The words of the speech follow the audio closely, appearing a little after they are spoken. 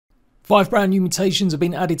5 brand new mutations have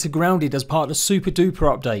been added to Grounded as part of the Super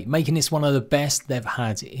Duper update, making this one of the best they've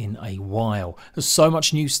had in a while. There's so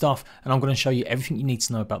much new stuff, and I'm going to show you everything you need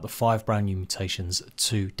to know about the 5 brand new mutations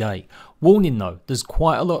today. Warning though, there's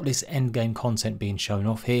quite a lot of this endgame content being shown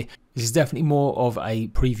off here. This is definitely more of a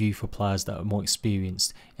preview for players that are more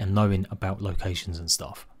experienced and knowing about locations and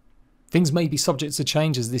stuff. Things may be subject to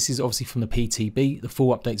change as this is obviously from the PTB. The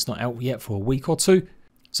full update's not out yet for a week or two.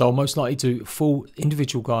 So I'll most likely do full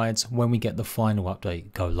individual guides when we get the final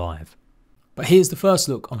update go live. But here's the first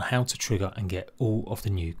look on how to trigger and get all of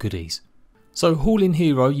the new goodies. So Hall-in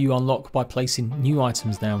Hero you unlock by placing new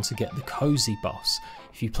items down to get the cozy buffs.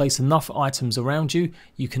 If you place enough items around you,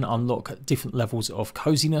 you can unlock different levels of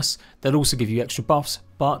coziness. They'll also give you extra buffs,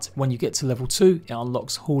 but when you get to level 2, it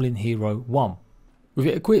unlocks Hall-in Hero 1. With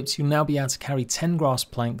it equipped, you'll now be able to carry 10 grass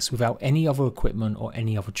planks without any other equipment or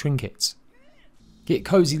any other trinkets. Get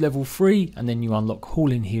Cozy level 3 and then you unlock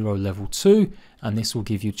Hall-in Hero level 2, and this will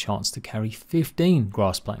give you a chance to carry 15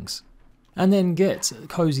 grass planks. And then get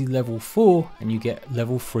Cozy level 4 and you get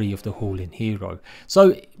level 3 of the Hall-in Hero.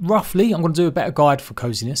 So roughly, I'm going to do a better guide for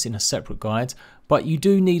coziness in a separate guide, but you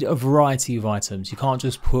do need a variety of items. You can't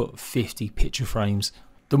just put 50 picture frames.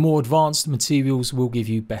 The more advanced materials will give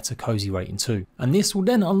you better cozy rating too. And this will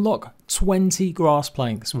then unlock 20 grass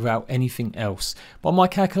planks without anything else. By my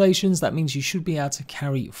calculations, that means you should be able to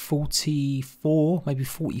carry 44, maybe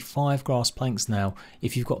 45 grass planks now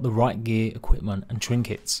if you've got the right gear, equipment and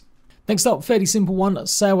trinkets. Next up, fairly simple one,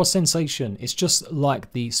 Sour Sensation. It's just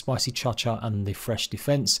like the Spicy Cha-Cha and the Fresh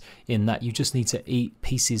Defense in that you just need to eat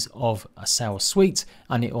pieces of a sour sweet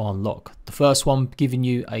and it will unlock. The first one giving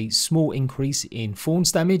you a small increase in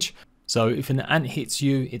Thorns damage. So if an ant hits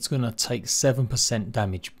you, it's going to take 7%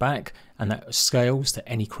 damage back, and that scales to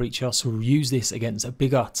any creature. So we'll use this against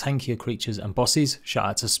bigger, tankier creatures and bosses. Shout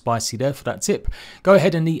out to Spicy there for that tip. Go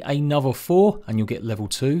ahead and eat another 4 and you'll get level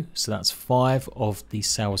 2. So that's 5 of the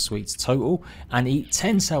sour sweets total, and eat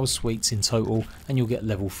 10 sour sweets in total and you'll get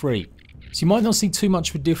level 3. So you might not see too much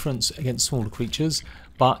of a difference against smaller creatures,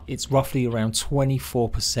 but it's roughly around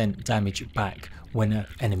 24% damage back when an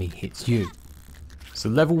enemy hits you. So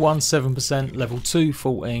level 1 7%, level 2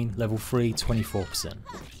 14, level 3 24%.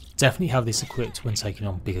 Definitely have this equipped when taking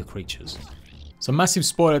on bigger creatures. So massive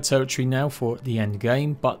spoiler territory now for the end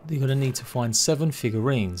game, but you're going to need to find 7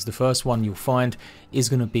 figurines. The first one you'll find is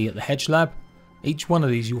going to be at the Hedge Lab. Each one of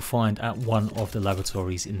these you'll find at one of the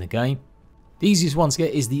laboratories in the game. The easiest one to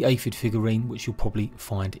get is the aphid figurine, which you'll probably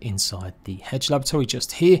find inside the Hedge Laboratory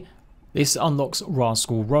just here. This unlocks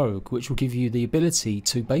Rascal Rogue, which will give you the ability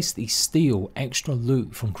to basically steal extra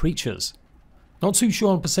loot from creatures. Not too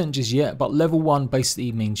sure on percentages yet, but level 1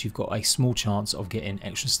 basically means you've got a small chance of getting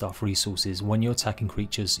extra stuff resources when you're attacking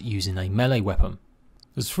creatures using a melee weapon.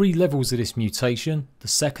 There's 3 levels of this mutation. The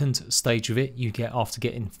second stage of it you get after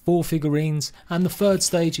getting 4 figurines, and the third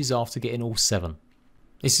stage is after getting all 7.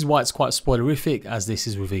 This is why it's quite spoilerific, as this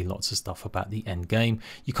is revealing lots of stuff about the end game.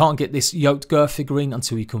 You can't get this Yoked Girth figurine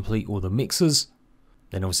until you complete all the mixers.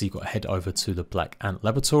 Then obviously you've got to head over to the Black Ant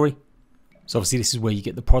Laboratory. So obviously this is where you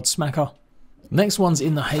get the Prod Smacker. Next one's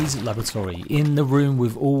in the Haze Laboratory, in the room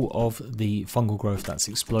with all of the fungal growth that's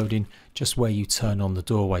exploding, just where you turn on the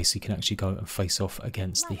doorway so you can actually go and face off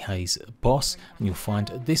against the Haze boss. And you'll find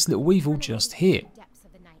this little weevil just here,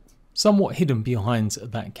 somewhat hidden behind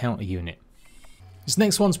that counter unit. This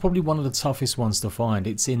next one's probably one of the toughest ones to find.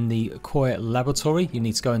 It's in the Koi Laboratory. You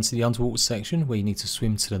need to go into the underwater section where you need to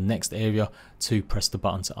swim to the next area to press the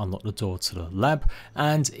button to unlock the door to the lab.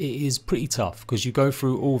 And it is pretty tough because you go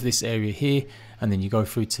through all of this area here and then you go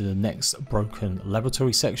through to the next broken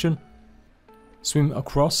laboratory section. Swim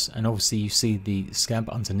across, and obviously you see the scab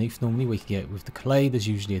underneath normally where you can get with the clay. There's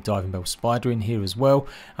usually a diving bell spider in here as well,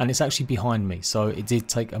 and it's actually behind me, so it did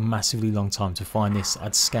take a massively long time to find this.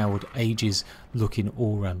 I'd scoured ages looking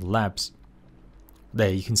all around the labs. There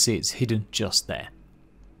you can see it's hidden just there.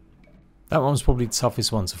 That one was probably the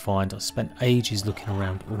toughest one to find. I spent ages looking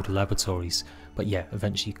around all the laboratories, but yeah,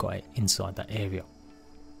 eventually got it inside that area.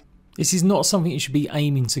 This is not something you should be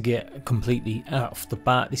aiming to get completely out off the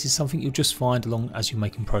bat. This is something you'll just find along as you're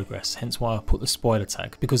making progress, hence why I put the spoiler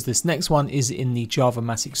tag, because this next one is in the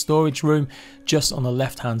Java-matic storage room, just on the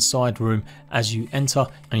left hand side room as you enter,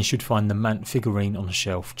 and you should find the Mant figurine on the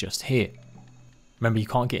shelf just here. Remember, you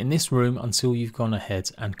can't get in this room until you've gone ahead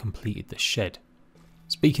and completed the shed.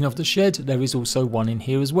 Speaking of the shed, there is also one in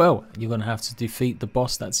here as well. You're going to have to defeat the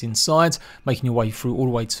boss that's inside, making your way through all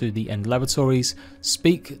the way to the end laboratories.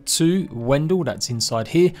 Speak to Wendell, that's inside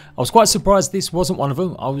here. I was quite surprised this wasn't one of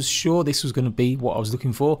them. I was sure this was going to be what I was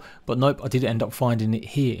looking for, but nope, I did end up finding it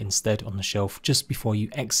here instead on the shelf just before you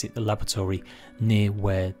exit the laboratory near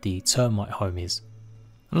where the termite home is.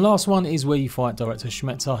 And the last one is where you fight Director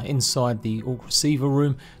Schmetter inside the Orc Receiver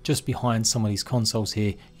room. Just behind some of these consoles here,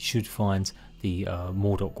 you should find the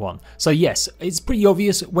Mordok one. So yes, it's pretty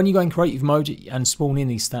obvious when you go in creative mode and spawn in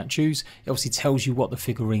these statues, it obviously tells you what the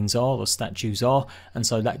figurines are, or statues are, and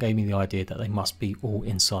so that gave me the idea that they must be all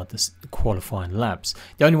inside the qualifying labs.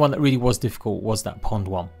 The only one that really was difficult was that pond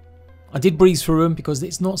one. I did breeze through them because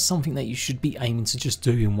it's not something that you should be aiming to just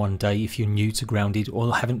do in one day if you're new to Grounded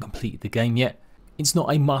or haven't completed the game yet. It's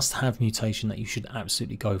not a must-have mutation that you should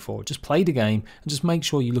absolutely go for. Just play the game and just make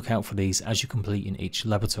sure you look out for these as you complete in each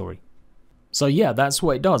laboratory. So yeah, that's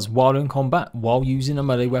what it does. While in combat, while using a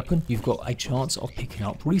melee weapon, you've got a chance of picking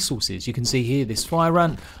up resources. You can see here this fire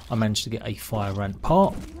ant, I managed to get a fire ant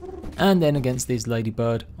part. And then against this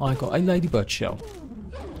ladybird, I got a ladybird shell.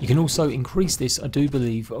 You can also increase this, I do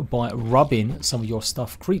believe, by rubbing some of your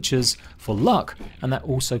stuffed creatures for luck, and that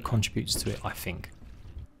also contributes to it, I think.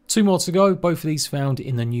 2 more to go, both of these found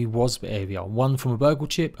in the new Wasp area, one from a burgle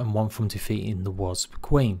chip and one from defeating the Wasp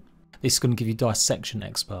Queen. This is going to give you Dissection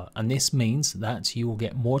Expert, and this means that you will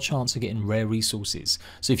get more chance of getting rare resources.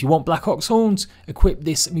 So if you want Black Ox horns, equip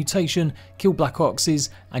this mutation, kill Black Oxes,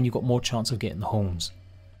 and you've got more chance of getting the horns.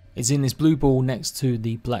 It's in this blue ball next to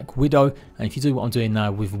the Black Widow, and if you do what I'm doing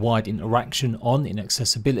now with wide interaction on in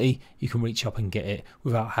accessibility, you can reach up and get it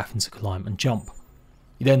without having to climb and jump.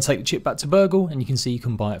 You then take the chip back to Burgle, and you can see you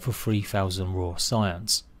can buy it for 3,000 raw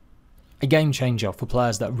science. A game changer for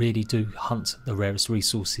players that really do hunt the rarest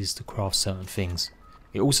resources to craft certain things.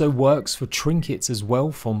 It also works for trinkets as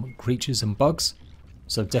well from creatures and bugs,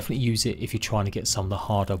 so definitely use it if you're trying to get some of the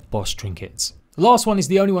harder boss trinkets. The last one is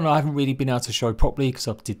the only one I haven't really been able to show properly because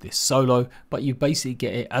I did this solo, but you basically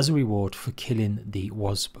get it as a reward for killing the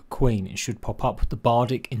Wasp Queen. It should pop up the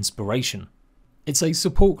Bardic Inspiration. It's a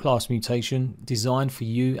support class mutation designed for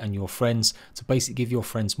you and your friends to basically give your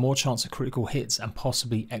friends more chance of critical hits and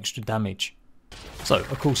possibly extra damage. So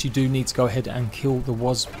of course you do need to go ahead and kill the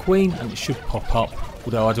Wasp Queen, and it should pop up,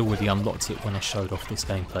 although I'd already unlocked it when I showed off this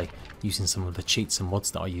gameplay using some of the cheats and mods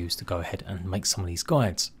that I used to go ahead and make some of these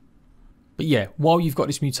guides. But yeah, while you've got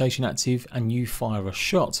this mutation active and you fire a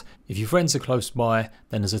shot, if your friends are close by,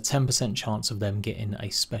 then there's a 10% chance of them getting a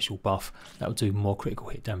special buff that will do more critical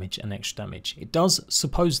hit damage and extra damage. It does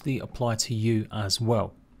supposedly apply to you as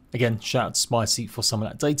well. Again, shout out to Spicy for some of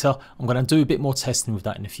that data. I'm going to do a bit more testing with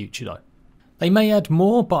that in the future though. They may add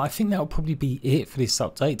more, but I think that will probably be it for this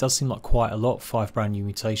update. It does seem like quite a lot, 5 brand new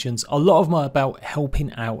mutations. A lot of them are about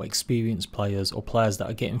helping out experienced players or players that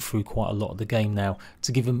are getting through quite a lot of the game now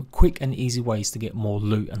to give them quick and easy ways to get more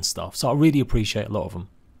loot and stuff. So I really appreciate a lot of them.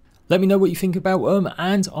 Let me know what you think about them,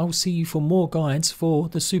 and I'll see you for more guides for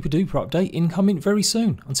the Super Duper update incoming very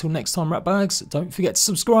soon. Until next time, rat bags, don't forget to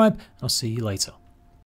subscribe, and I'll see you later.